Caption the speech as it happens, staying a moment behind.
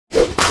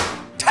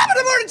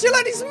morning to you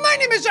ladies, my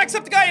name is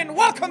Jacksepticeye and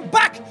welcome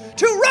back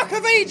to Rock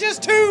of Ages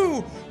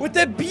 2 with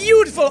the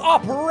beautiful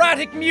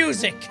operatic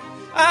music.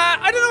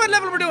 I don't know what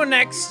level we're doing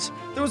next.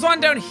 There was one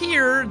down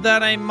here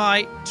that I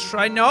might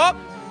try. No,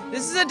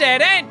 this is a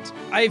dead end.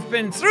 I've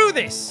been through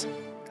this.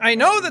 I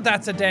know that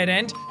that's a dead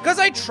end because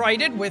I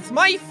tried it with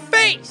my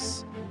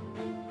face.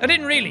 I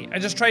didn't really, I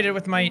just tried it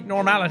with my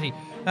normality.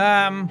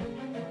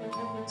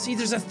 See,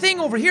 there's a thing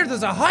over here,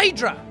 there's a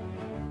HYDRA.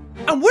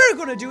 And we're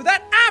gonna do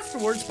that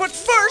afterwards, but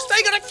first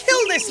I gotta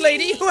kill this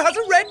lady who has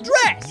a red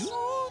dress!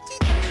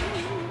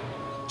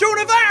 Joan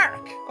of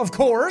Arc, of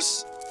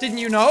course! Didn't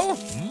you know?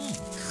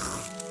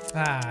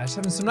 Ah, just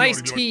having some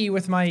nice tea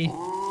with my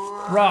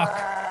rock.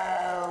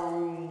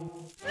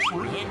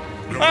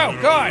 Oh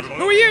God,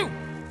 who are you?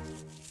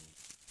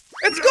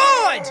 It's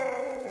God!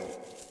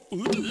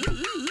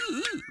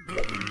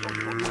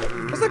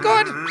 Was that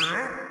God?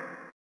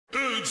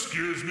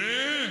 Excuse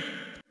me?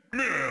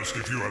 May I ask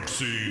if you have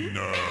seen,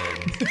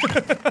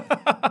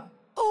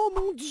 Oh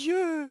mon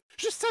Dieu!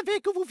 Je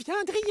savais que vous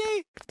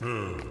viendriez!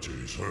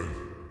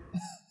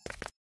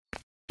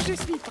 Je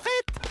suis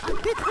prête à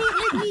détruire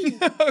l'ennemi!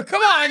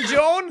 Come on,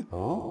 Joan!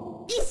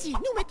 Ici,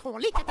 nous mettrons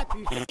les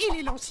catapultes et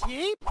les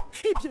lanciers.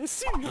 Et bien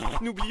sûr,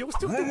 n'oublions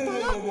surtout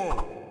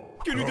pas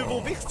que nous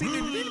devons verser de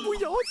l'huile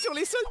bouillante sur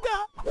les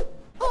soldats.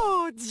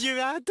 Oh,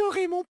 Dieu a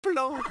adoré mon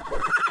plan.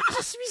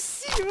 Je suis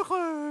si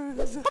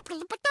heureuse.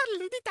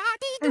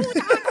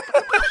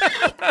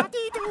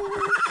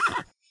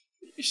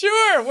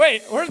 Sure,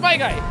 wait, where's my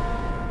guy?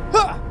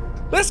 Huh,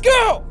 let's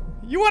go!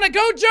 You wanna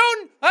go,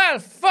 Joan? I'll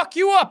fuck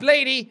you up,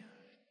 lady.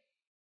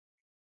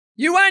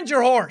 You and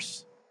your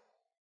horse.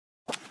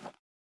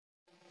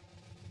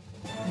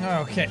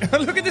 Okay,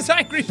 look at this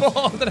angry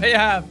ball that I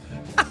have.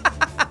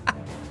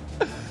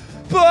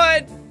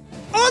 But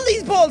all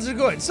these balls are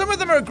good. Some of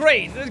them are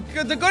great.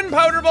 The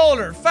gunpowder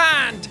boulder,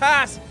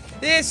 fantastic.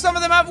 Some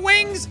of them have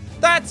wings,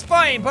 that's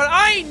fine. But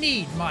I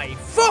need my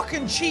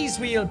fucking cheese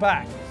wheel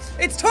back.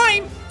 It's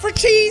time for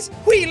cheese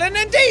wheeling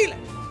and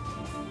dealing.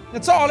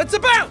 That's all it's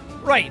about.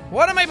 Right,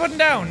 what am I putting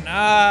down?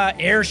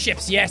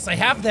 Airships, yes, I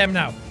have them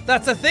now.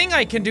 That's a thing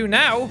I can do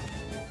now.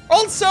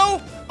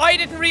 Also, I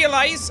didn't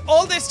realize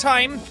all this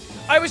time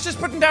I was just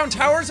putting down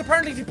towers.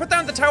 Apparently, if you put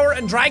down the tower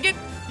and drag it,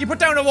 you put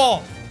down a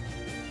wall.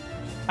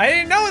 I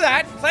didn't know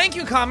that. Thank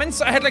you, comments.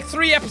 I had like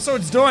 3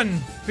 episodes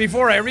done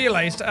before I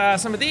realized.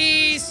 Some of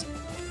these.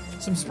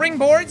 Some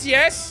springboards,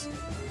 yes.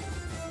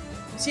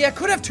 See, I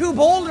could have 2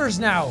 boulders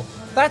now.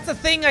 That's a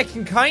thing I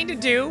can kind of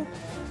do.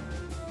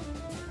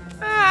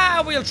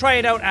 We'll try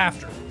it out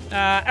after.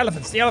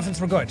 Elephants. The elephants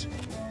were good.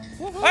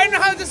 I don't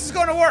know how this is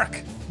going to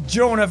work.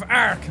 Joan of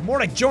Arc. More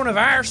like Joan of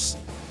Arse.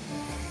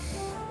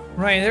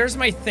 Right, there's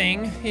my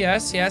thing.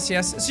 Yes, yes,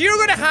 yes. So you're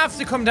going to have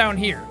to come down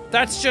here.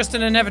 That's just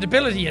an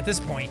inevitability at this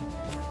point.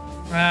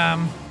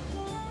 I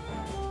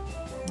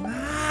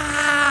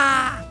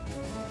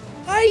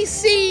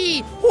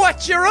see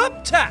what you're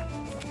up to.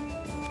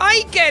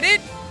 I get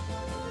it.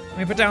 Let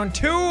me put down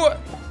 2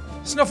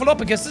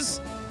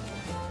 snuffleupaguses.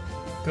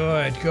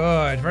 Good,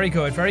 good, very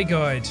good, very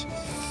good.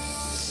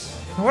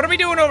 What are we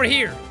doing over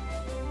here?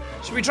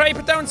 Should we try to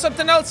put down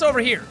something else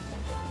over here?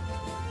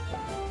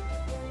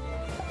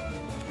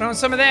 Put down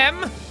some of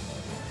them.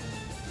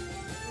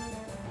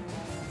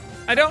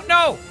 I don't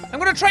know. I'm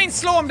gonna try and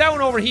slow them down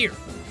over here.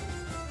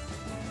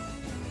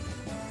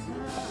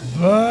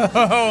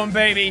 Boom,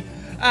 baby.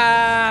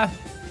 I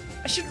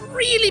should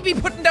really be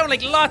putting down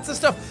like lots of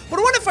stuff, but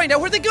I want to find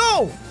out where they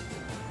go.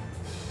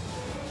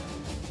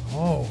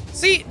 Oh,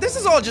 see, this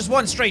is all just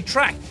one straight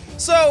track.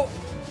 So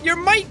you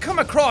might come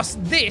across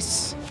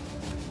this.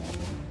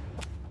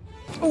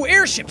 Oh,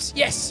 airships.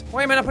 Yes.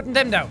 Why am I not putting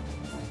them down?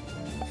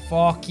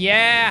 Fuck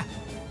yeah.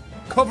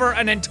 Cover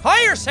an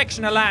entire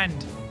section of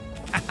land.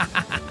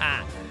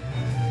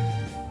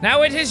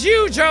 Now it is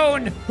you,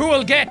 Joan, who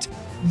will get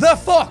the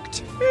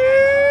fucked.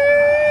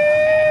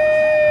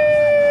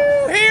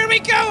 Here we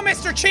go,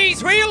 Mr.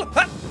 Cheese Wheel.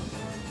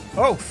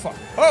 Oh, fuck.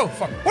 Oh,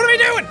 fuck. What are we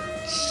doing?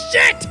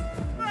 Shit!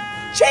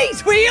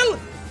 Cheese Wheel!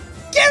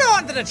 Get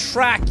onto the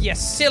track, you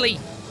silly.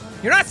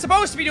 You're not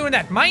supposed to be doing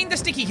that. Mind the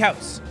sticky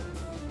cows.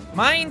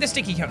 Mind the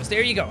sticky cows.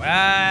 There you go.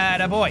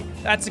 Atta boy.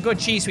 That's a good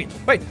cheese wheel.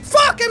 Wait,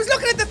 fuck! I was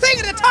looking at the thing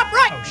at the top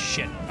right! Oh,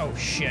 shit. Oh,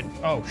 shit.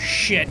 Oh,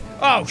 shit.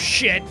 Oh,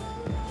 shit.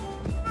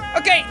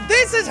 Okay,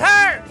 this is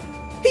hard.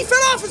 He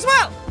fell off as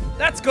well.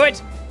 That's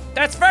good.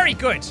 That's very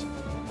good.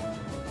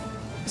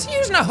 Is he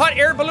using a hot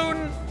air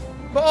balloon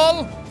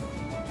ball?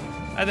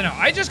 I don't know.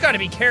 I just gotta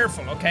be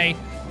careful, okay?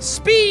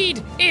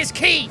 Speed is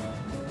key.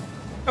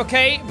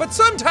 Okay, but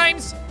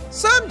sometimes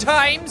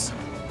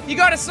you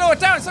gotta slow it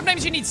down.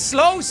 Sometimes you need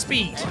slow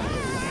speed.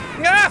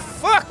 Ah,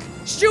 fuck!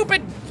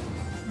 Stupid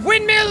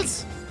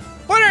windmills!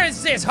 What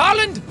is this,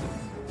 Holland?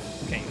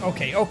 Okay,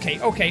 okay, okay,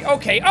 okay,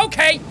 okay,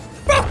 okay!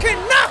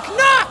 Fucking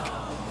knock!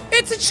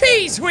 It's a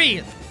cheese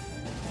wheel!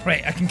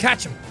 Right, I can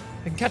catch him.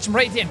 I can catch him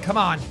right at the end. Come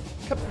on.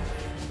 Come.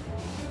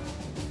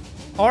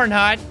 Or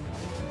not.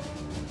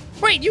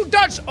 Wait, you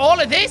dodged all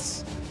of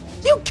this?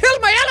 You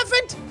killed my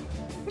elephant?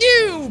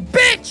 You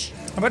bitch!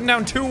 I'm putting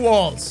down 2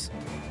 walls.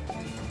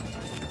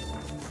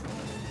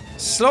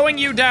 Slowing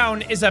you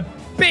down is a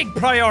big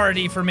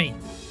priority for me.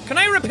 Can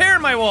I repair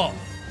my wall?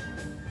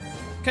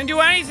 Can I do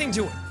anything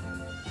to it?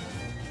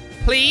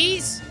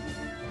 Please?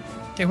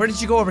 Okay, where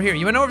did you go over here?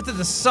 You went over to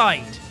the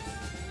side.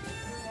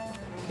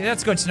 Okay,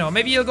 that's good to know.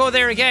 Maybe you'll go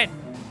there again.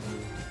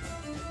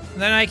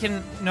 And then I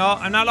can... No,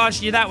 I'm not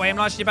launching you that way. I'm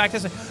launching you back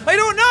this way. I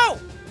don't know!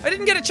 I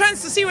didn't get a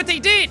chance to see what they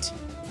did.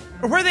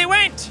 Or where they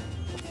went.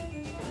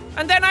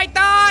 And then I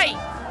die!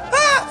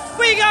 Off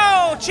we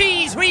go!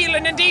 Cheese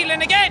wheeling and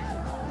dealing again!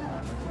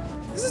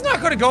 This is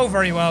not gonna go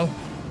very well.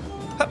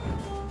 Hup.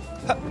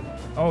 Hup.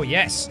 Oh,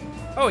 yes.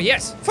 Oh,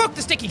 yes. Fuck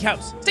the sticky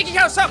cows. Sticky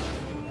cows suck!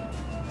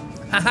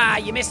 Haha,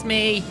 you missed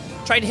me.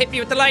 Tried to hit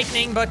me with the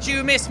lightning, but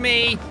you missed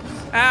me.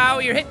 Ow,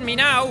 you're hitting me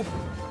now.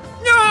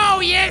 No,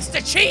 yes, the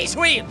cheese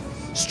wheel!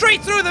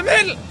 Straight through the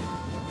middle!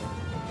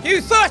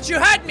 You thought you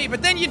had me,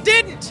 but then you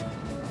didn't!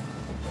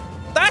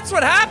 That's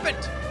what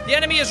happened! The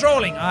enemy is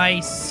rolling.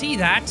 I see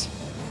that.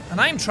 And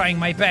I'm trying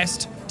my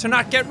best to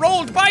not get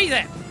rolled by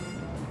them.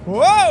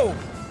 Whoa!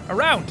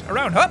 Around,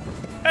 up,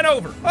 and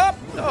over, up.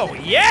 Oh,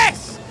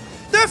 yes!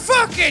 The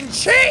fucking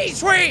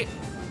cheese wheel!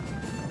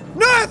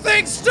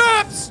 Nothing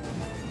stops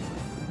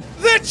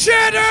the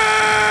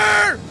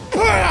cheddar!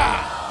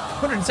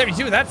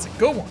 172, that's a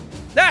good one.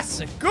 That's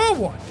a good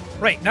one.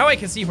 Right, now I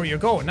can see where you're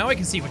going. Now I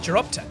can see what you're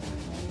up to.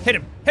 Hit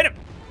him, hit him.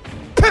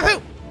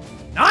 Poo-poo!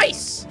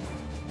 Nice!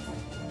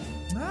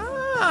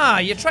 Ah,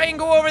 you try and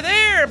go over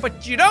there,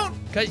 but you don't,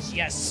 because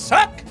you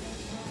suck.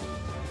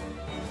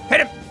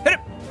 Hit him,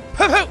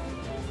 poo-poo!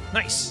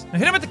 Nice. Now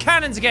hit him with the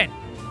cannons again.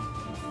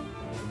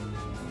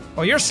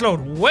 Oh, you're slowed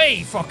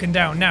way fucking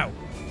down now.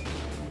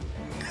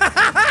 Ha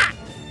ha ha!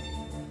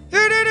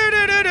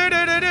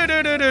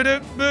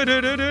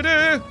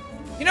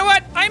 You know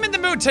what? I'm in the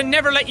mood to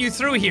never let you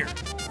through here.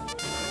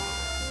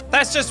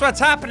 That's just what's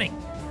happening.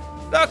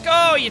 Look,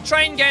 oh, you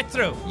try and get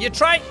through. You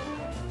try.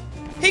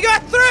 He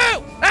got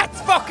through! That's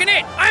fucking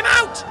it! I'm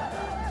out!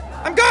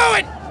 I'm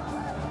going!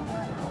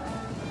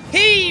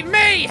 He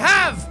may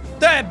have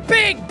the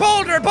big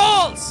boulder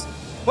balls,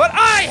 but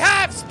I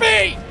have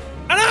speed!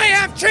 And I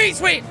have cheese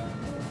wheel!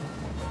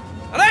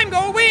 And I'm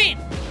gonna win!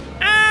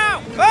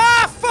 Ow!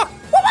 Ah, fuck!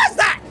 What was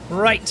that?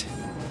 Right.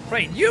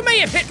 Right, you may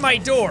have hit my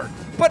door,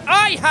 but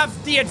I have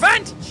the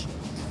advantage!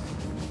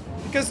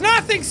 Because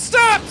nothing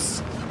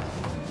stops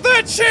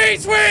the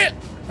cheese wheel!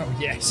 Oh,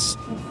 yes.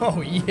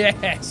 Oh,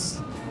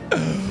 yes.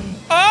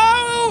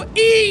 Oh,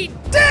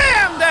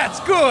 damn,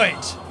 that's good!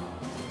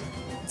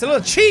 It's a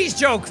little cheese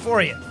joke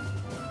for you.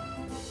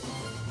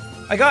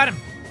 I got him.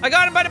 I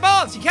got him by the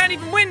balls. He can't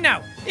even win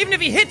now. Even if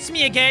he hits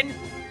me again,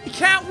 he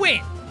can't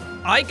win.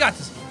 I got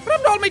this. What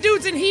happened to all my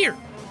dudes in here?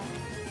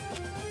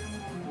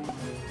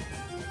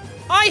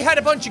 I had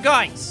a bunch of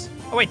guys.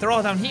 Oh, wait, they're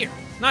all down here.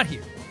 Not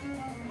here.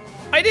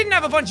 I didn't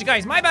have a bunch of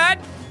guys. My bad.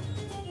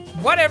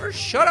 Whatever.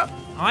 Shut up.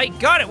 I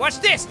got it. Watch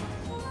this.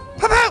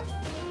 Pow-pow!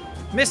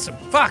 Missed him.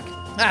 Fuck.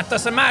 That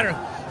doesn't matter.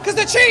 Because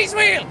the cheese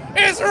wheel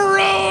is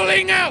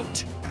rolling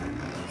out.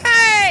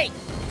 Hey!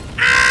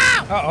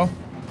 Ow! Uh-oh.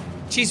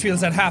 Cheese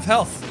wheel's at half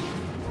health.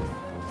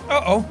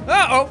 Uh-oh.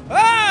 Uh-oh.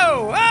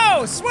 Oh!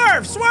 Oh!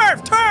 Swerve!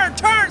 Swerve! Turn!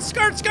 Turn!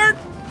 Skirt! Skirt!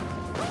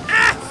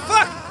 Ah!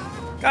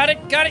 Fuck! Got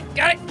it! Got it!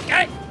 Got it!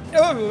 Got it!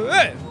 Oh,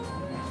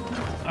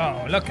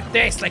 oh, look at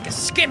this. Like a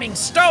skimming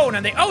stone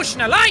in the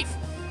ocean of life!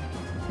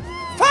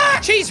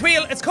 Fuck! Cheese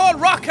wheel! It's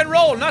called rock and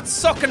roll, not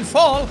suck and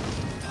fall.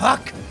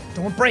 Fuck!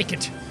 Don't break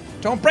it.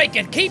 Don't break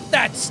it. Keep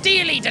that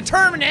steely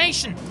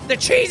determination. The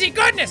cheesy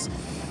goodness.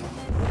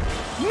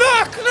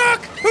 Knock,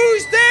 knock.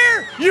 Who's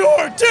there?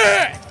 You're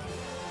dead.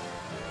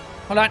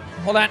 Hold on.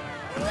 Hold on.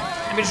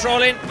 Let me just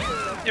roll in.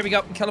 There we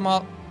go. Kill them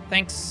all.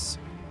 Thanks.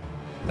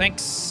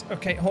 Thanks.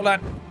 Okay, hold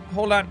on.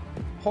 Hold on.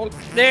 Hold.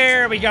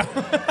 There we go.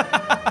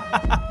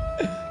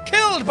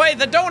 Killed by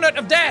the donut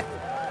of death.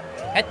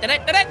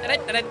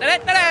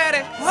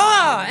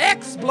 Ah,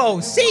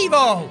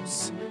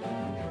 explosivos.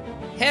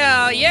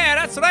 Hell yeah,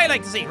 that's what I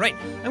like to see. Right,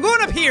 I'm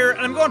going up here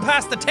and I'm going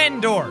past the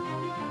 10 door.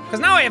 Because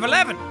now I have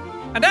 11.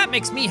 And that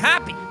makes me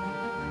happy.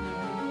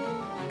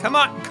 Come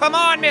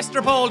on,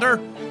 Mr.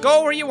 Boulder.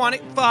 Go where you want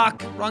it.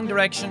 Fuck, wrong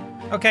direction.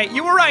 Okay,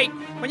 you were right.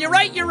 When you're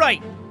right, you're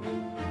right.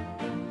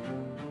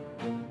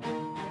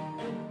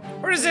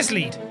 Where does this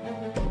lead?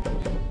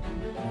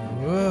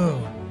 Whoa.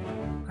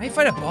 Can I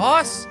fight a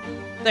boss?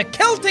 The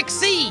Celtic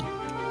Sea.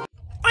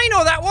 I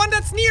know that one,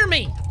 that's near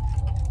me.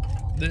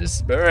 The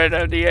spirit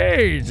of the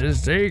age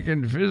has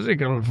taken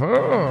physical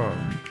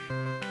form.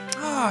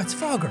 Oh, it's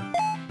Fogger.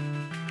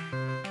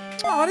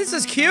 Oh, this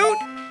is cute.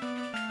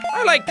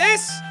 I like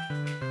this.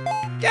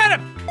 Get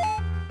him.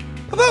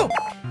 Boom.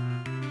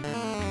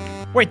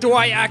 Wait, do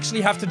I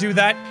actually have to do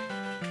that?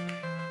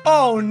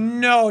 Oh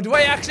no, do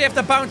I actually have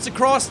to bounce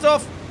across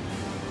stuff?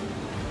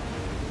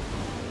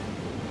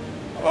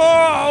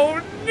 Oh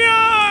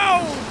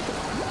no!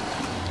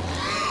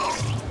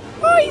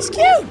 Oh, he's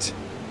cute.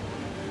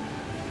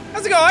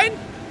 How's it going?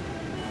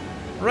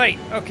 Right,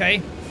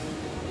 okay.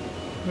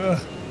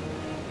 Ugh.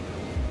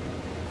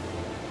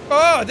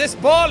 Oh, this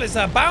ball is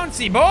a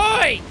bouncy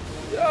boy!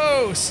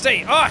 Oh,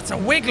 stay. Oh, it's a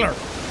wiggler.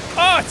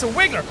 Oh, it's a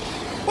wiggler.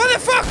 What the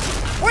fuck?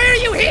 Why are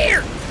you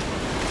here?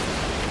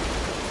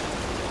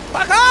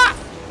 Fuck off!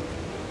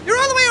 You're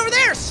all the way over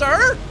there,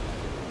 sir!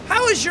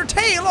 How is your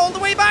tail all the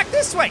way back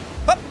this way?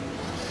 Hup.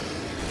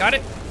 Got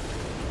it.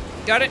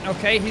 Got it.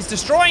 Okay, he's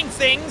destroying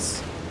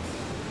things.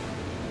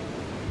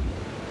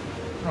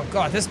 Oh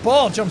god, this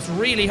ball jumps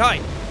really high.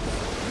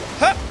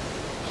 Hup.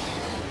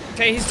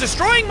 Okay, he's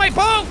destroying my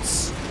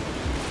boats!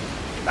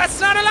 That's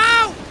not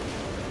allowed!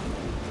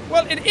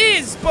 Well, it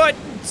is, but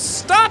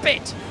stop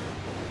it!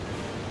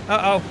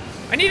 Uh-oh.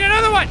 I need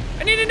another one!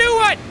 I need a new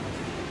one!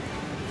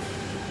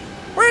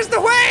 Where's the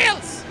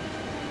whales?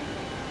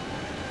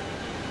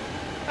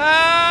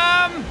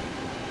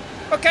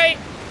 Okay,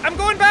 I'm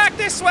going back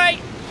this way.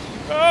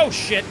 Oh,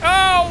 shit.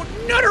 Oh,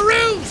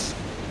 nutteroos!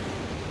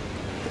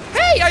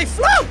 Hey, I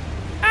float!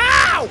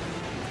 Ow!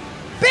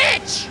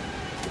 Bitch!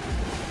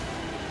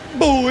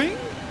 Boing.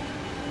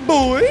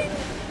 Boing.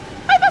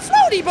 I'm a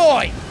floaty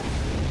boy!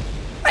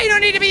 I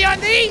don't need to be on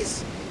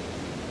these!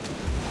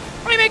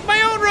 I make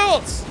my own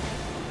rules!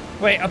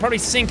 Wait, I'll probably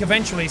sink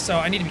eventually, so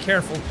I need to be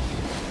careful.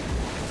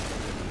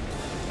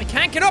 I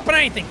can't get up on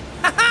anything.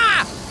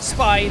 Ha-ha!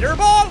 Spider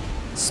ball!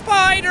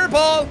 Spider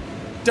ball!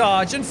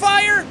 Dodge and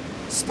fire!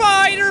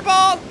 Spider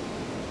ball!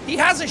 He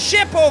has a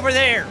ship over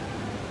there!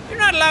 You're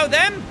not allowed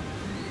them!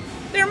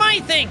 They're my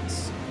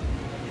things!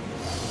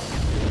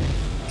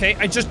 Okay,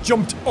 I just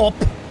jumped up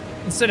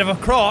instead of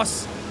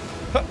across.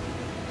 Huh.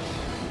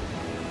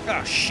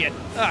 Oh shit.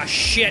 Oh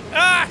shit.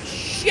 Ah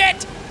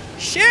shit!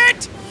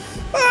 Shit!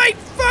 I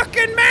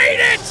fucking made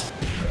it!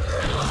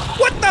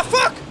 What the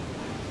fuck?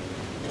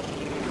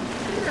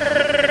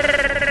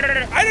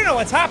 I don't know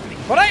what's happening,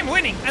 but I'm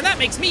winning, and that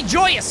makes me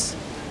joyous.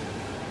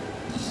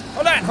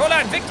 Hold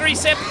on, victory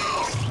sip.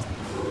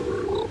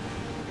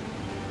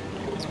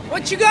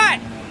 What you got?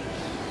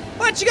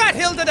 What you got,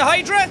 Hilda the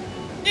Hydra?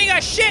 You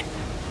got shit.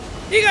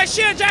 You got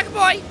shit on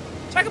Jackaboy.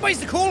 Jackaboy's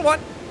the cool one.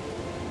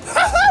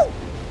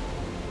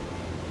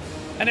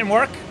 That didn't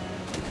work.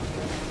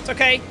 It's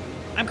okay.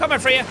 I'm coming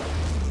for you.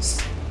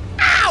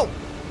 Ow!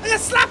 I got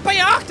slapped by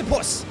an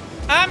octopus.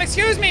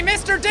 Excuse me,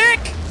 Mr.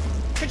 Dick.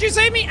 Could you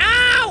save me?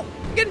 Ow!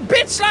 I'm getting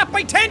bitch slapped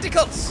by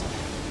tentacles.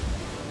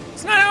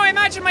 It's not how I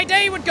imagined my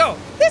day would go.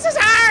 This is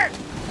hard.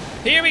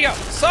 Here we go.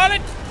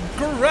 Solid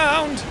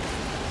ground.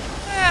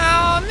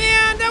 Oh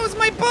man, that was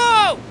my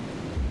bow.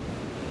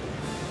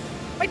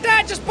 My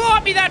dad just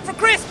bought me that for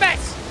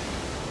Christmas.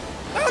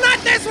 No, not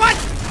this one.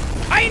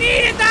 I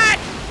needed that.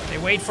 Okay,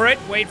 wait for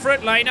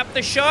it. Line up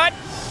the shot.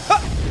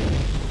 Huh.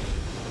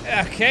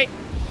 Okay.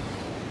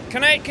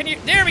 Can you,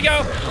 there we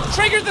go.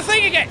 Triggered the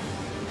thing again.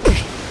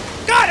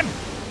 Got him.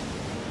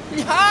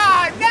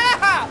 Ah, no.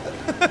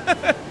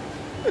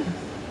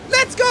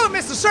 Let's go,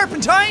 Mr.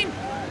 Serpentine.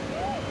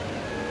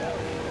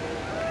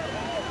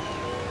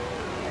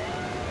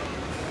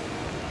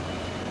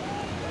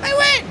 I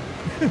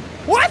win.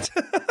 What?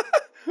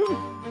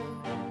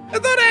 I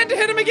thought I had to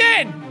hit him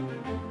again.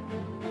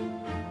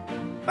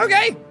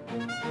 Okay.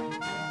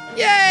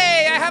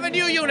 Yay, I have a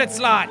new unit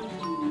slot.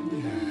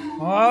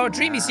 Oh,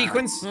 dreamy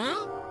sequence.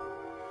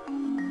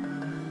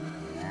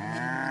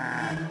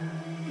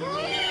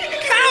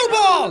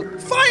 Cowball!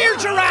 Fire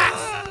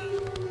giraffe!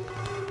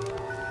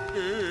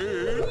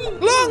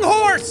 Long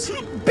horse!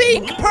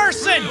 Beak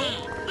person!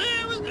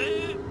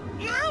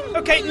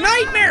 Okay,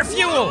 nightmare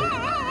fuel!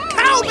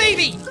 Cow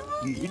baby!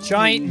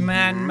 Giant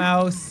man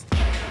mouth.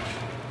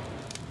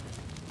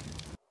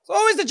 It's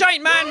always the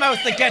giant man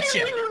mouth that gets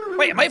you.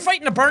 Wait, am I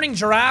fighting a burning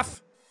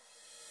giraffe?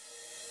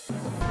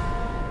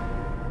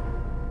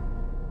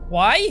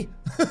 Why?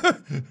 What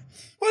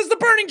does the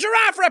burning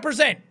giraffe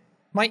represent?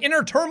 My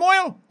inner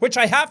turmoil, which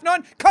I have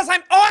none, cause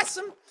I'm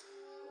awesome?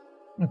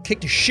 I'm gonna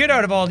kick the shit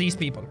out of all these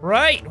people.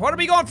 Right, what are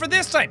we going for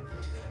this time?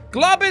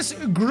 Globus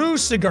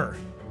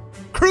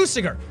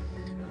Cruciger.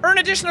 Earn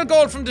additional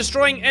gold from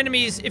destroying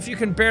enemies if you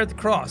can bear the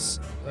cross.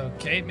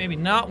 Okay, maybe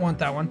not want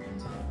that one.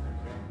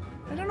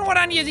 I don't know what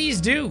any of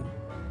these do.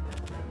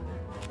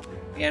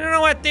 I don't know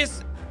what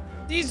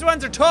these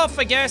ones are tough,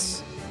 I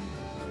guess.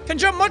 Can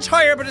jump much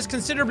higher, but is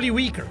considerably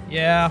weaker.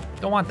 Yeah,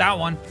 don't want that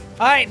one.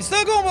 Alright, I'm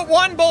still going with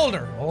one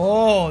boulder.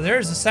 Oh,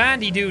 there's a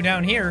sandy dude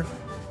down here.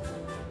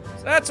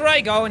 So that's where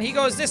I go, and he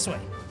goes this way.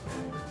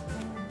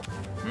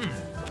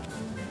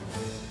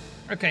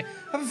 Okay,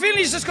 I have a feeling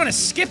he's just gonna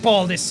skip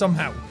all this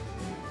somehow.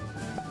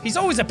 He's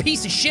always a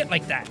piece of shit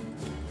like that.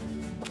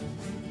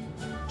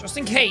 Just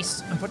in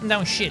case, I'm putting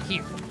down shit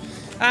here.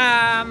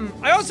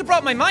 I also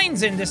brought my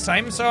mines in this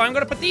time, so I'm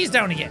gonna put these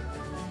down again.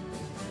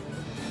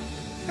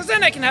 Because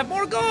then I can have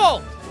more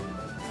gold.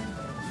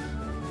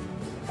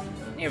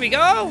 Here we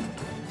go.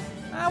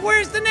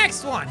 Where's the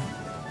next one?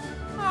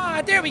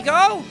 There we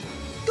go.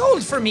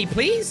 Gold for me,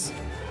 please.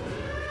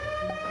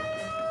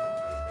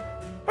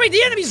 Wait,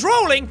 the enemy's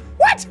rolling?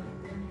 What?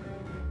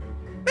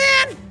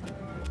 Man,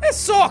 this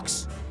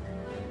sucks.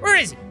 Where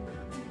is he?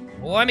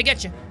 Oh, I'ma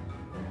get you.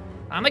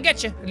 I'ma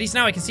get you. At least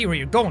now I can see where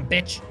you're going,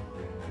 bitch.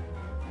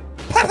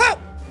 Pow, pow.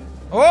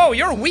 Oh,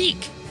 you're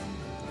weak.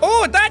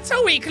 Oh, that's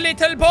a weak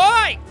little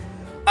boy.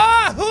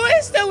 Oh, who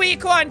is the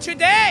weak one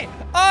today?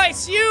 Oh,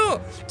 it's you!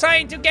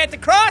 Trying to get the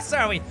cross,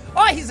 are we?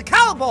 Oh, he's a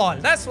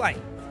cowball, that's why.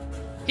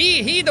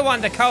 He the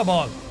one that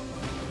cowball.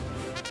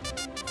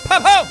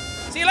 Pop ho!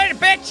 See you later,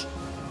 bitch!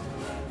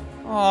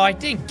 Oh, I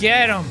didn't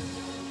get him.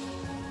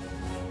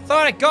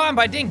 Thought I got him,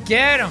 but I didn't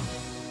get him.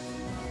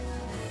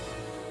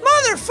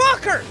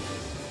 Motherfucker!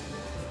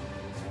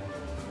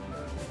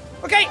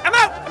 Okay, I'm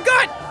out! I'm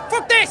gone!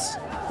 Fuck this!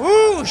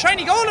 Ooh,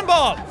 shiny golden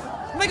ball!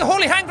 I'm like a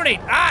holy hand grenade.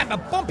 Ah, I'm a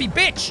bumpy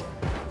bitch.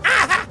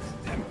 Ah!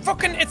 I'm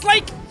fucking, it's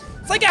like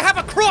I have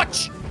a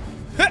crutch.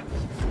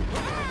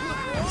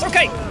 It's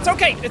okay, it's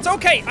okay, it's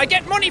okay. I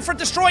get money for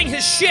destroying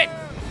his shit.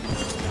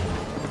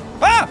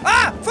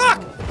 Ah,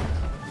 fuck!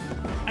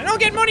 I don't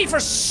get money for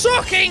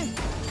sucking.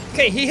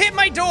 Okay, he hit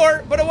my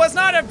door, but it was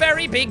not a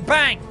very big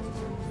bang.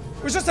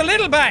 It was just a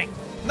little bang.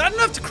 Not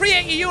enough to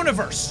create a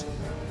universe.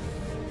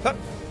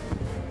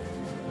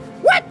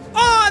 What?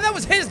 Oh, that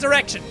was his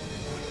direction.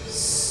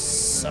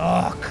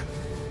 Suck.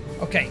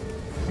 Okay,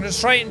 I'm gonna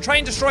try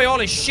and destroy all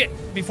his shit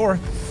before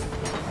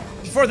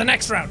the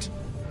next round.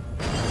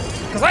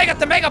 Cause I got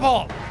the mega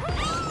ball.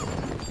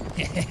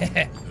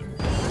 That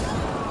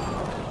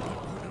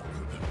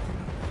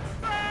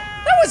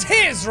was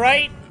his,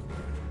 right?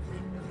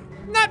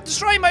 Not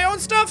destroying my own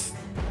stuff?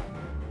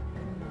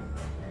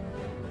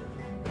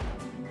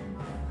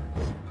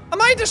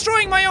 Am I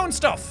destroying my own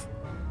stuff?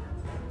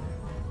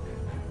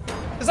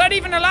 Is that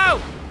even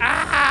allowed?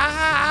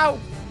 Ow!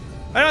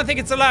 I don't think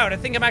it's allowed. I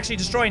think I'm actually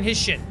destroying his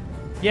shit.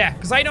 Yeah,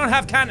 because I don't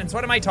have cannons.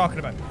 What am I talking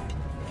about?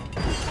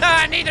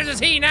 Ah, neither does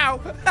he now.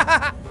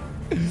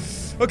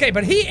 Okay,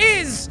 but he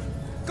is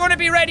going to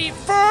be ready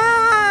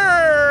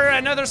for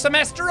another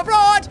semester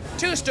abroad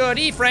to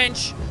study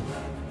French.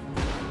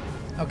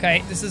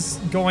 Okay, this is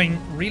going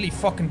really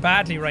fucking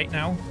badly right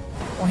now.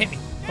 Don't hit me.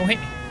 Don't hit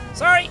me.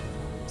 Sorry.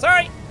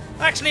 Sorry.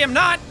 Actually, I'm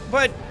not,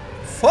 but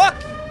fuck.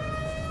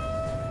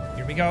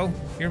 Here we go.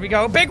 Here we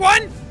go. Big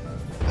one.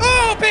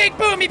 Oh, big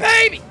boomy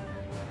baby.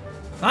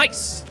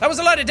 Nice. That was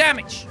a lot of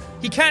damage.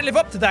 He can't live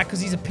up to that because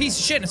he's a piece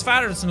of shit and his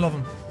father doesn't love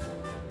him.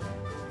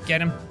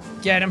 Get him.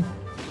 Get him.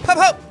 Pop,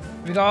 pop.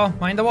 Here we go.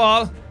 Mind the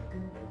wall.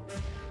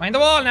 Mind the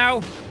wall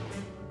now.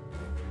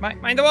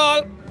 Mind the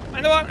wall.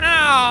 Mind the wall.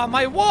 Ah,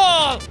 my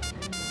wall.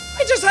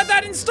 I just had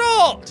that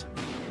installed.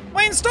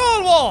 My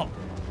install wall.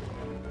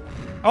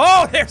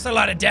 Oh, there's a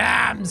lot of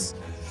dams.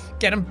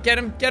 Get him. Get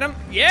him. Get him.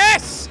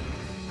 Yes.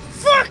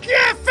 Fuck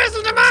yeah,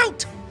 fizzled him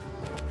out.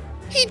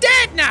 He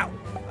dead now.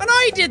 And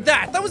I did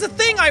that. That was a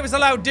thing I was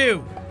allowed to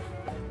do.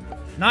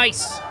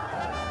 Nice.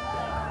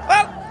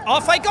 Well,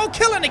 off I go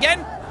killing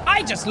again.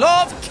 I just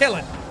love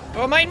killing.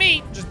 Don't mind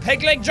me. Just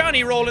peg leg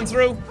Johnny rolling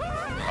through.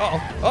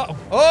 Uh-oh. Uh-oh.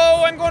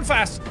 Oh, I'm going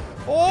fast.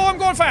 Oh, I'm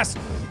going fast.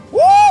 Woo!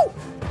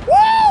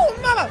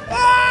 Woo! Mama!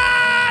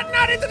 Ah!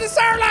 Not into the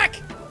Sarlacc!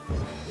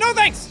 No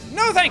thanks.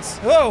 No thanks.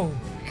 Oh,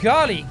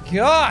 golly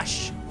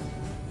gosh.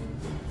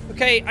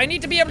 Okay, I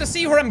need to be able to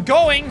see where I'm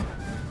going.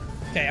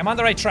 Okay, I'm on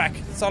the right track.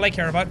 That's all I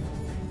care about.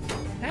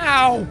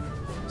 Ow!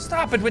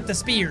 Stop it with the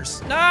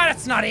spears. No,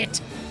 that's not it.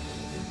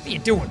 What are you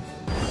doing?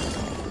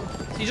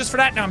 See, just for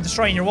that now I'm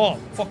destroying your wall.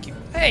 Fuck you.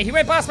 Hey, he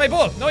went past my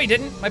bull. No, he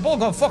didn't. My bull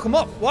gonna fuck him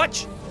up.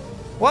 Watch.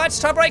 Watch,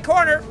 top right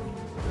corner.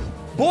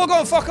 Bull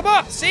gonna fuck him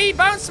up. See?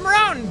 Bounce him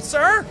around,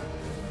 sir.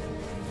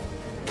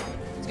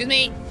 Excuse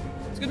me.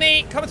 Excuse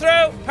me. Coming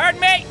through.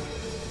 Pardon me.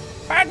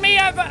 Pardon me,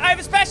 I have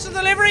a special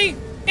delivery.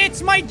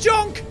 It's my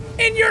junk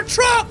in your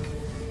truck.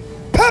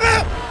 Pop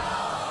out.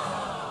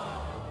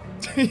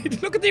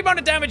 Look at the amount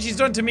of damage he's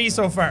done to me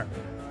so far.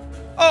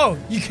 Oh,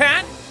 you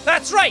can?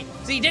 That's right.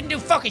 See, he didn't do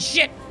fucking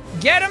shit.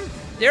 Get him.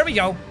 There we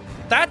go.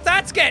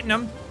 That's getting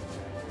him.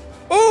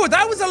 Oh,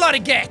 that was a lot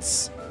of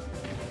gets.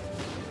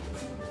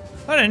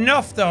 Not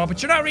enough though,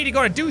 but you're not really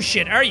gonna do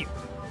shit, are you?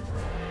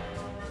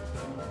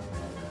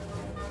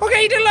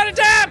 Okay, he did a lot of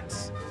damage.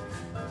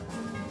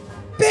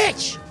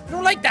 Bitch! I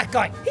don't like that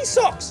guy. He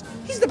sucks.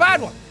 He's the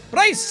bad one. But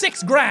I have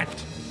 6 grand.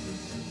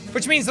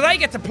 Which means that I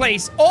get to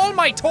place all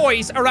my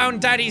toys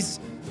around Daddy's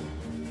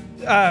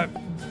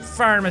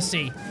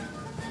pharmacy.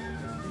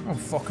 Oh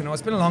fucking no,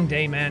 it's been a long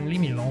day, man.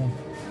 Leave me alone.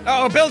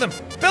 Oh, build him!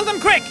 Build him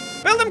quick!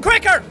 Build him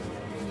quicker!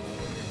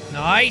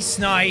 Nice,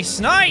 nice,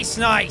 nice,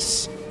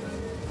 nice.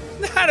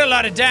 Had a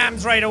lot of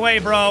dams right away,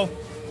 bro.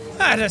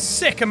 Had a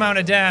sick amount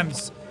of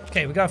dams.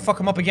 Okay, we gotta fuck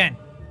him up again.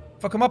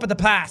 Fuck him up at the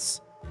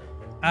pass.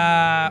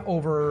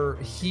 Over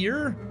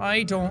here?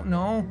 I don't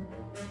know.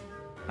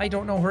 I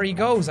don't know where he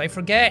goes. I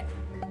forget.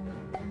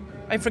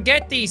 I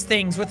forget these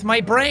things with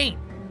my brain.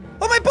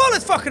 Oh, my ball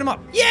is fucking him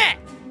up. Yeah!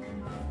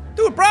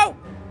 Do it, bro.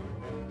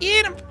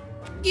 Get him.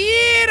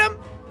 Get him.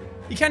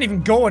 He can't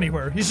even go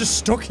anywhere. He's just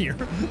stuck here.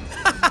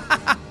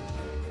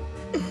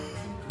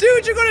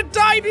 Dude, you're gonna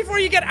die before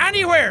you get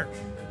anywhere.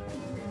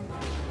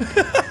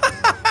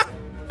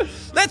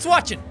 Let's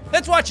watch it.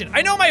 Let's watch it.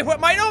 I know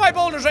my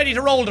boulder's ready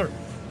to roller,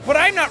 but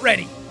I'm not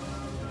ready.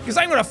 Because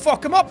I'm gonna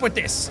fuck him up with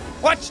this.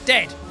 Watch,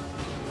 dead.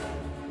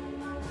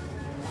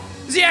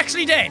 Is he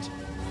actually dead?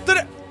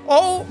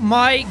 Oh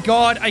my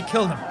god, I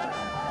killed him.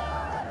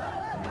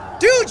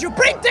 Dude, you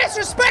bring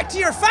disrespect to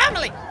your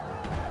family!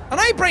 And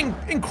I bring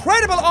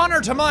incredible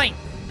honor to mine.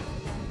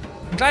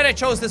 I'm glad I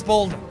chose this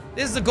boulder.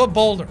 This is a good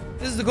boulder.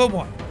 This is a good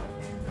one.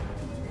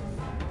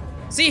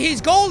 See, he's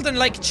golden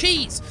like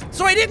cheese.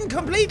 So I didn't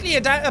completely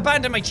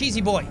abandon my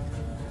cheesy boy.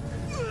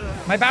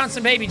 My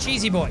bouncing baby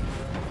cheesy boy.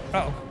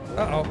 Uh-oh.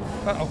 Uh-oh.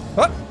 Uh-oh.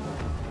 Oh.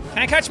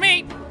 Can't catch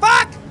me.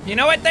 Fuck! You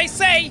know what they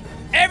say?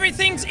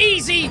 Everything's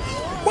easy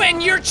when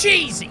you're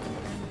cheesy.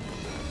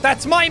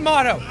 That's my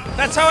motto.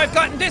 That's how I've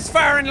gotten this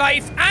far in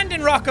life and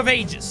in Rock of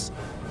Ages.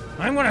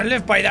 I'm gonna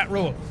live by that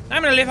rule.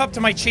 I'm gonna live up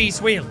to my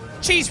cheese wheel.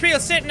 Cheese wheel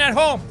sitting at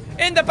home,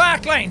 in the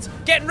back lines,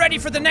 getting ready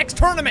for the next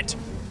tournament.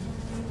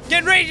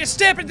 Getting ready to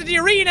step into the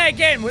arena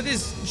again with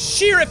his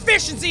sheer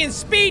efficiency and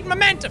speed and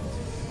momentum.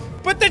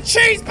 But the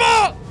cheese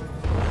ball!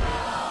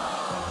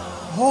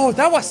 Oh,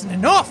 that wasn't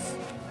enough.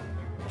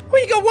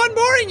 Well, you got one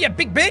more in you,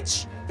 big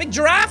bitch. Big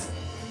giraffe.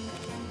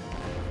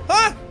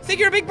 Huh? Think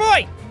you're a big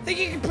boy?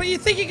 You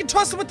think you can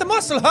tussle with the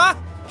muscle, huh?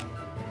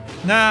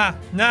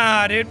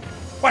 Nah, dude.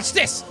 Watch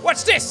this.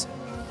 Watch this.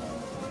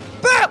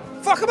 Boom!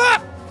 Fuck him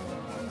up.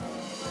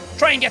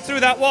 Try and get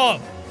through that wall.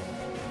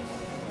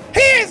 He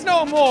is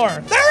no more!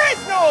 There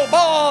is no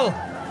ball!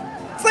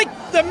 It's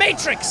like the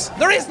Matrix.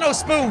 There is no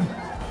spoon.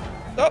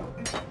 Oh.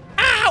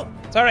 Ow!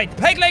 It's alright, the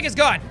peg leg is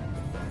gone.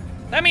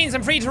 That means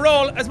I'm free to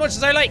roll as much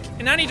as I like,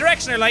 in any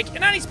direction I like,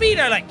 in any speed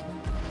I like.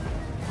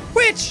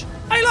 Which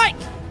I like.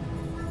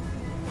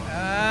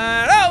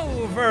 And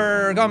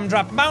over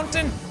Gumdrop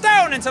Mountain,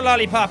 down into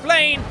Lollipop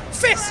Lane,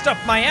 fist up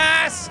my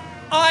ass.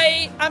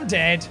 I am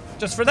dead.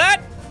 Just for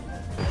that?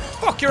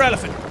 Fuck your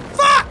elephant.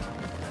 Fuck!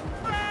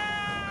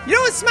 You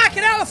don't smack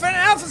an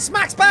elephant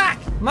smacks back!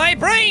 My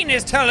brain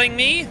is telling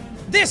me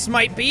this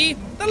might be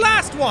the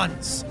last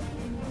ones.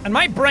 And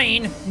my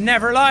brain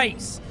never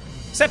lies.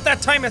 Except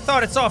that time I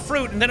thought it saw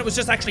fruit and then it was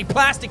just actually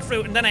plastic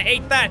fruit and then I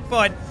ate that,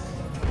 but...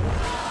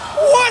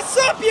 What's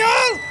up,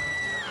 y'all?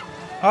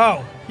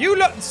 Oh, you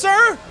look...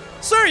 Sir,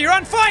 you're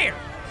on fire!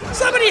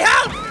 Somebody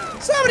help!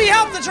 Somebody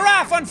help the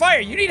giraffe on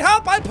fire! You need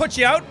help? I'll put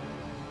you out.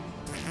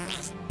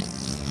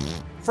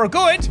 For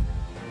good.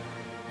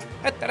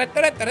 That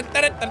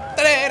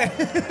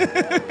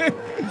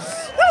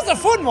was a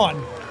fun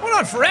one. Went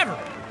on forever.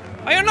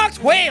 I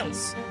unlocked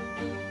whales.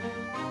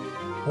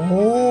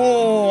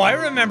 Oh, I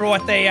remember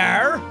what they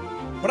are.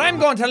 But I'm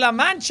going to La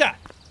Mancha.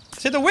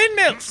 To the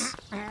windmills.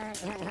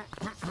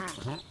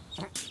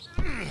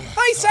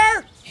 Hi,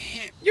 sir.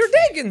 You're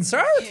digging,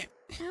 sir.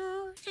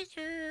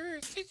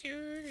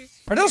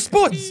 Are those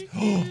spuds?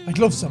 Oh, I'd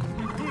love some.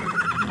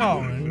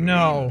 Oh,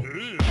 no.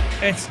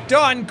 It's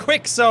done,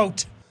 quick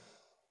soaked.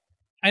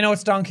 I know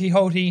it's Don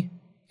Quixote.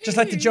 Just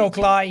let the joke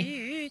lie.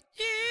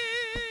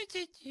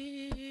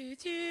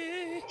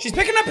 She's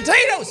picking up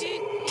potatoes!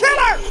 Kill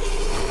her!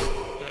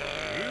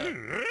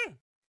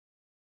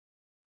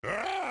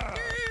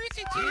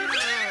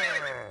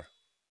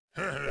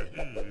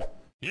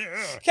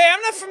 Okay,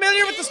 I'm not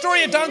familiar with the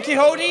story of Don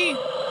Quixote.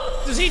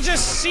 Does he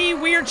just see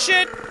weird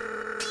shit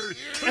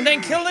and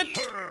then kill it?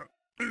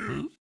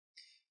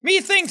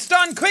 Methinks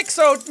Don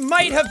Quixote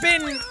might have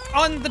been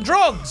on the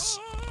drugs.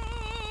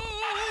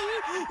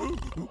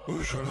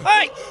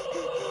 Hey!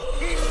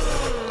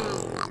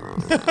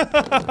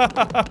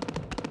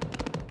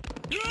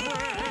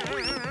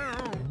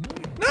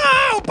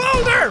 No,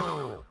 Boulder!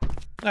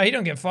 No, he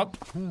don't give a fuck.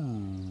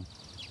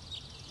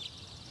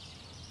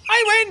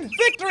 I win!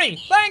 Victory!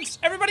 Thanks!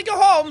 Everybody go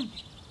home!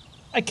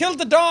 I killed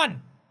the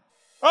Dawn.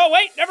 Oh,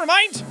 wait, never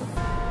mind.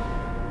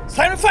 It's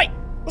time to fight.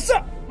 What's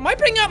up? Am I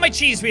bringing out my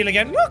cheese wheel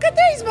again? Look at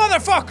these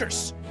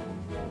motherfuckers!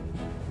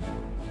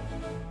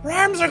 Their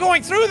arms are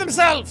going through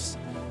themselves.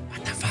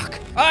 What the fuck?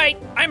 Alright,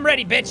 I'm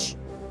ready, bitch.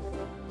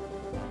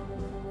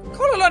 I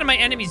call a lot of my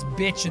enemies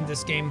bitch in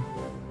this game.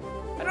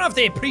 I don't know if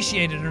they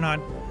appreciate it or not.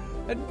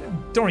 I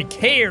don't really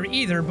care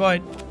either,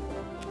 but...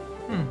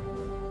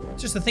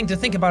 It's just a thing to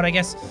think about, I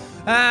guess.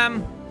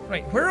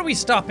 Right, where are we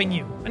stopping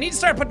you? I need to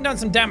start putting down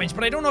some damage,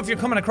 but I don't know if you're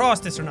coming across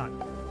this or not.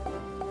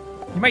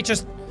 You might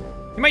just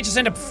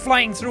end up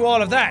flying through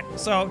all of that.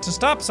 So, to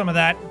stop some of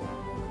that...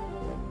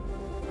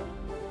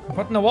 I'm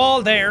putting a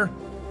wall there.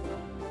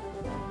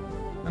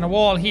 And a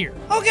wall here.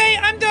 Okay,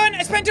 I'm done.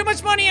 I spent too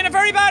much money in a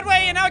very bad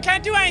way and now I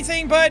can't do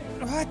anything, but...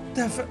 What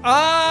the f...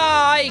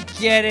 Ah, I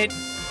get it.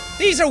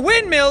 These are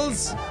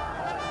windmills.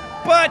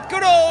 But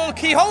good old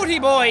Quixote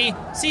boy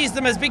sees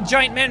them as big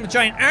giant men with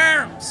giant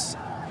arms.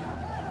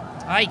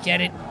 I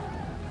get it.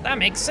 That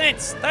makes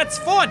sense. That's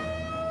fun.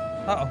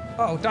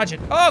 Uh-oh, dodge it.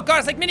 Oh god,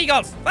 it's like mini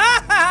golf.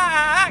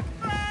 Ah!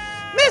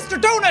 Mr.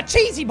 Donut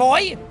Cheesy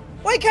Boy!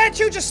 Why can't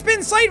you just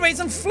spin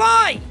sideways and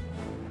fly?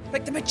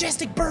 Like the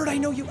majestic bird I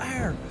know you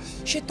are.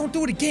 Shit, don't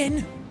do it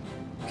again.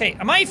 Okay,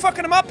 am I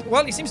fucking him up?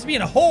 Well, he seems to be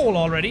in a hole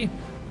already.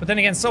 But then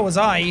again, so was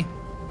I.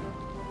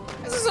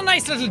 This is a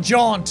nice little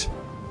jaunt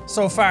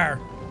so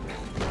far.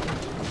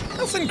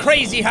 Nothing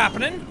crazy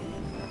happening.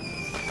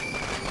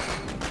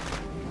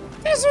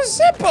 This was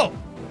simple.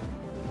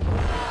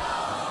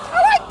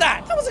 I like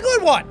that. That was a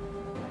good one.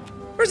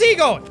 Where's he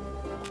going?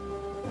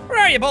 Where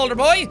are you, Boulder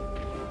Boy?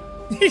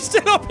 He's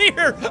still up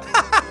here.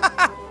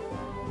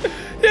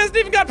 He hasn't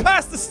even got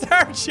past the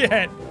start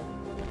yet.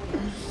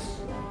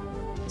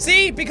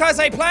 See? Because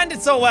I planned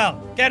it so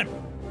well. Get him.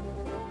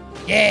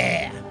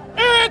 Yeah.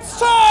 It's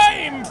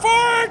time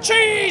for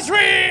Cheese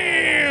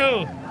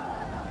Wheel!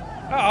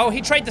 Uh-oh,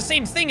 he tried the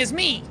same thing as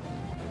me.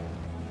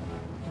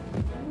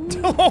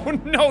 Oh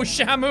no,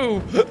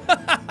 Shamu.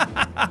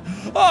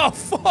 Oh,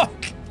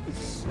 fuck.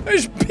 I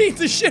just beat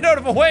the shit out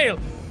of a whale.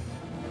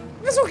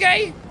 That's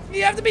okay.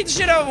 You have to beat the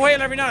shit out of a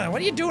whale every now and then.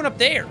 What are you doing up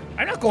there?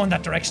 I'm not going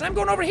that direction. I'm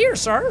going over here,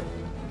 sir.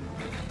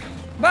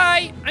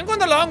 Bye. I'm going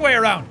the long way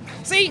around.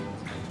 See?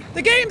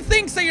 The game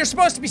thinks that you're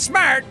supposed to be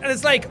smart, and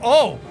it's like,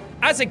 oh,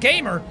 as a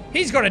gamer,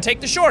 he's gonna take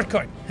the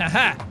shortcut.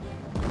 Haha.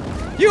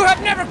 You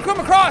have never come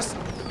across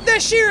the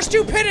sheer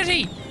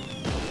stupidity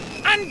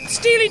and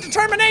steely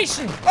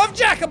determination of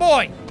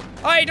Jackaboy.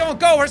 I don't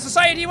go where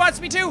society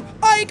wants me to.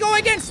 I go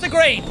against the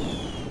grain.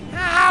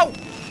 Ow!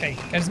 Okay,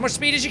 get as much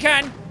speed as you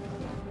can.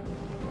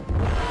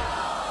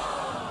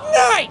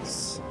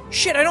 Nice!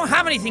 Shit, I don't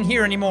have anything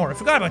here anymore. I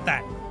forgot about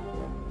that.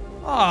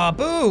 Aw,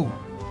 boo.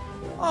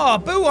 Aw,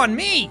 boo on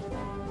me.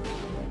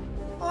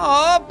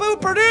 Aw, boo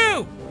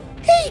Purdue.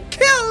 He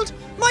killed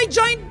my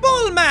giant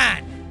bull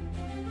man.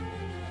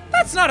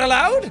 That's not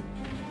allowed.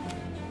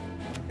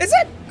 Is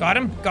it? Got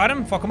him, got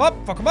him. Fuck him up,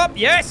 fuck him up.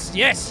 Yes,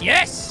 yes,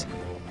 yes.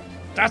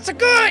 That's a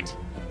good.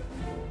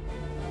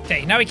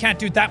 Okay, now he can't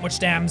do that much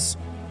dams.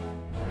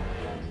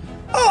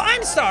 Oh,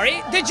 I'm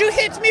sorry. Did you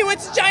hit me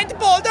with a giant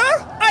boulder?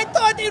 I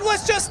thought it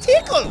was just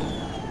tickle.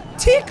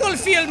 Tickle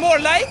feel more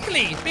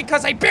likely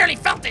because I barely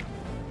felt it.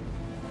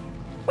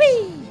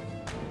 Whee!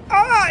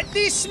 Ah,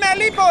 this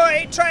smelly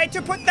boy tried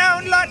to put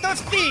down a lot of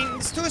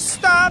things to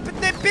stop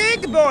the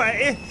big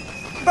boy.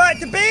 But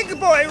the big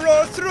boy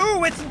rolled through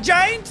with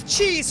giant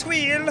cheese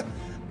wheel.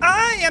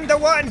 I am the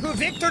one who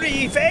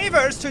victory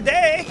favors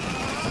today.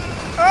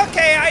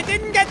 Okay, I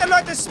didn't get a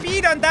lot of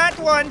speed on that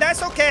one.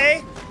 That's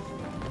okay.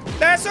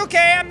 That's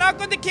okay. I'm not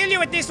going to kill you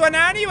with this one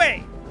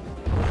anyway.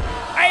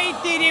 I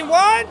didn't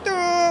want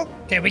to.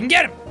 Okay, we can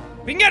get him.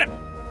 We can get him.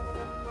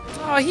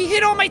 Oh, he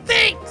hit all my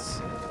things.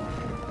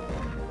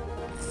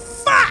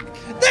 Fuck!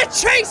 The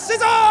chase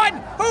is on!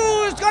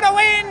 Who's gonna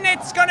win?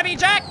 It's gonna be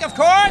Jack, of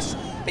course,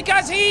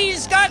 because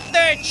he's got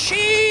the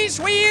cheese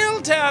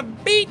wheel to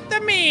beat the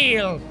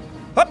meal.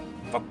 Hup,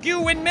 fuck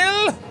you,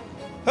 windmill.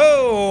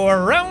 Oh,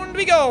 around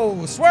we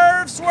go.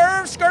 Swerve,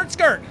 swerve, skirt,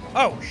 skirt.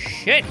 Oh,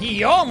 shit,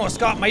 he almost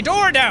got my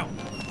door down.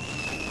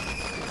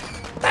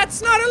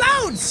 That's not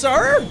allowed,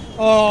 sir.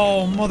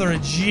 Oh, mother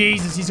of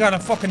Jesus, he's got a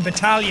fucking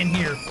battalion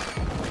here.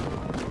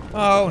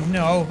 Oh,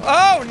 no.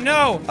 Oh,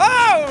 no.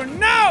 Oh,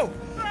 no!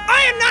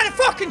 I am not a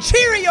fucking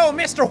Cheerio,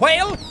 Mr.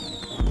 Whale!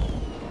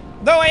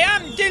 Though I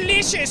am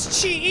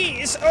delicious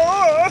cheese,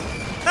 oh!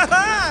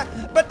 Haha!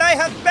 But I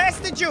have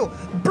bested you,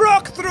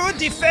 broke through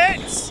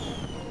defense!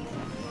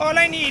 All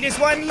I need is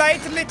one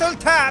light little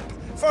tap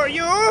for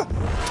you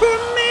to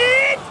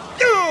meet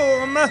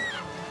doom!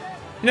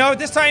 No,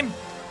 this time,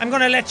 I'm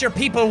gonna let your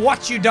people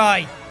watch you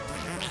die.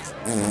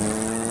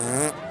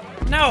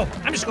 No,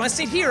 I'm just gonna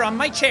sit here on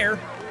my chair.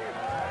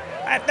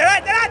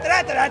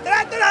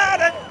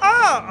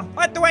 Oh,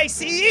 what do I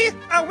see?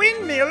 A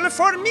windmill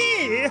for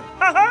me!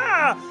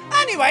 Haha!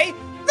 Anyway,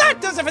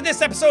 that does it for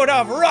this episode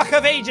of Rock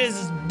of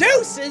Ages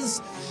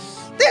Deuces.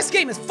 This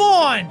game is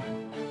fun.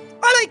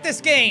 I like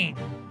this game.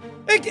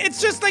 It's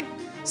just like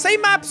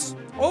same maps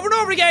over and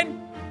over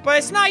again, but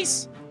it's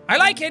nice. I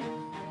like it.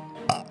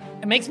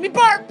 It makes me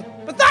bark.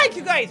 But thank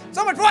you guys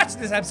so much for watching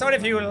this episode.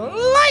 If you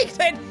liked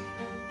it,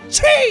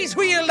 cheese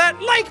wheel that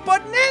like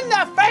button in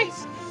the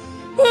face.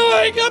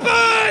 Like a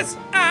buzz!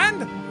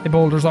 And The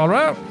boulders all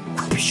around.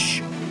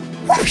 whoosh,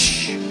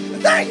 whoosh.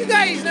 Thank you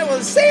guys, and I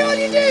will see all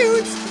you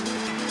dudes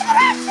in the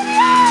next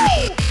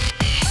video!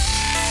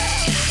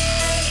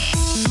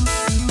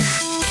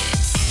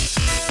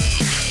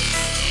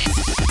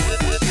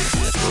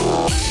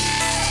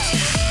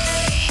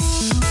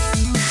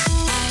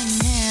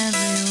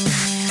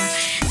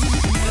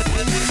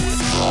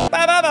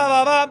 Ba ba ba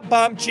ba ba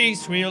bum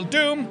cheese wheel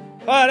doom.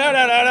 Ba da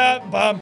da da da bum.